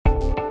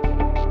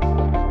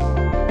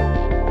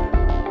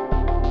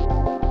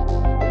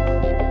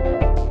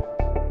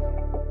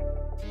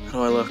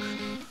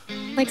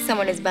Like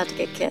someone is about to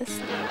get kissed.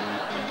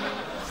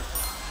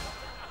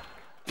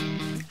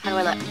 How do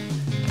I look?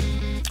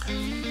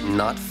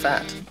 Not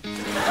fat.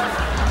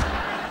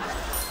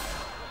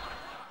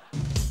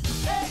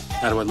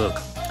 How do I look?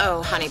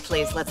 Oh, honey,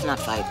 please, let's not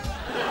fight.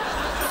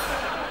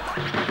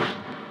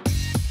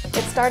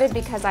 It started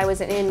because I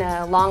was in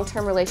a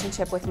long-term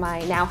relationship with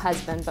my now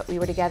husband, but we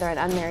were together and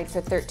unmarried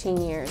for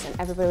 13 years, and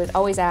everybody would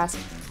always ask,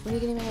 when are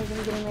you getting married, when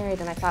are you getting married?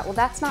 And I thought, well,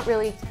 that's not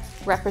really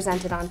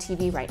represented on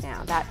TV right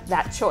now,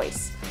 that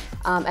choice.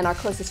 And our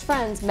closest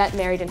friends met,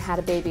 married, and had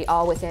a baby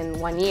all within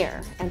 1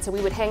 year. And so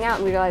we would hang out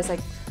and we realized,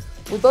 like,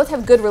 we both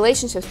have good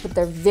relationships, but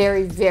they're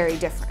very, very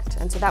different.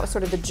 And so that was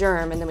sort of the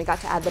germ, and then we got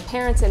to add the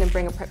parents in and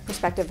bring a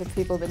perspective of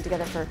people who've been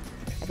together for,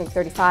 I think,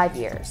 35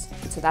 years.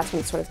 And so that's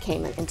when it sort of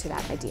came into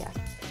that idea.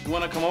 You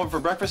want to come over for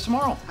breakfast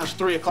tomorrow? How's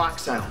 3 o'clock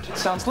sound? It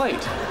sounds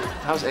late.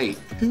 How's 8?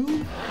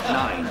 2?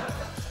 9.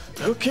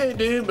 Okay,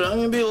 dude, but I'm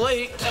gonna be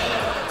late.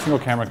 Single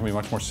camera can be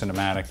much more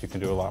cinematic. You can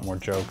do a lot more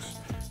jokes,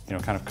 you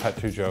know, kind of cut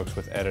to jokes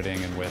with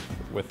editing and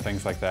with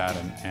things like that.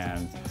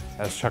 And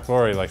as Chuck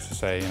Lorre likes to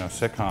say, you know,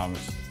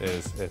 sitcoms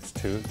it's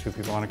two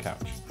people on a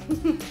couch.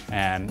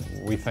 And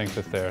we think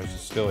that there's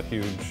still a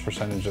huge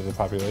percentage of the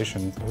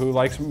population who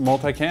likes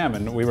multicam.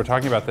 And we were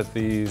talking about that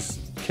these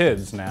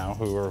kids now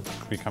who are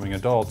becoming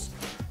adults,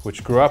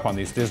 which grew up on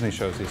these Disney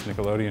shows, these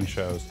Nickelodeon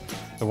shows,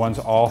 the ones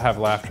all have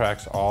laugh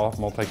tracks, all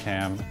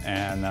multicam,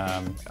 and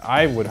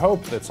I would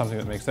hope that something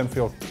that makes them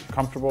feel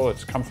comfortable.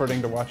 It's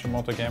comforting to watch a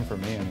multicam, for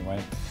me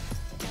anyway.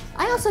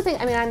 I also think,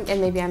 I mean,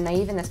 and maybe I'm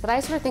naive in this, but I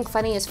sort of think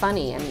funny is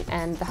funny,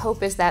 and the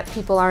hope is that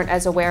people aren't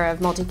as aware of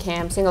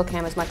multicam, single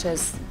cam as much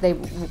as they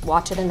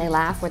watch it and they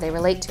laugh or they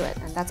relate to it,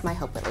 and that's my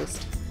hope at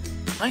least.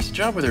 Nice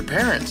job with her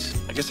parents.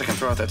 I guess I can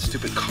throw out that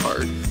stupid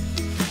card.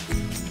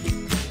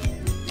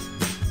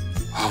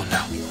 Oh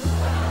no.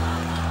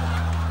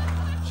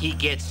 He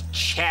gets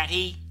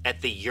chatty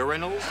at the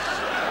urinals?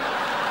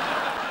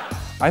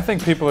 I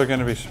think people are going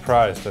to be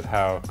surprised at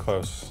how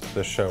close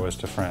this show is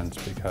to Friends,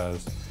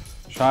 because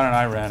Shana and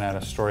I ran out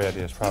of story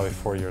ideas probably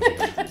 4 years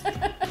ago.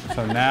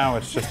 So now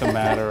it's just a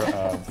matter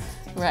of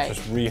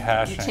just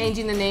rehashing. You're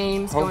changing the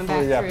names, Hopefully,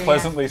 going back through.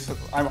 Pleasantly,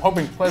 I'm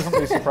hoping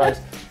pleasantly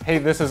surprised, hey,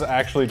 this is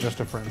actually just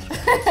a Friends show.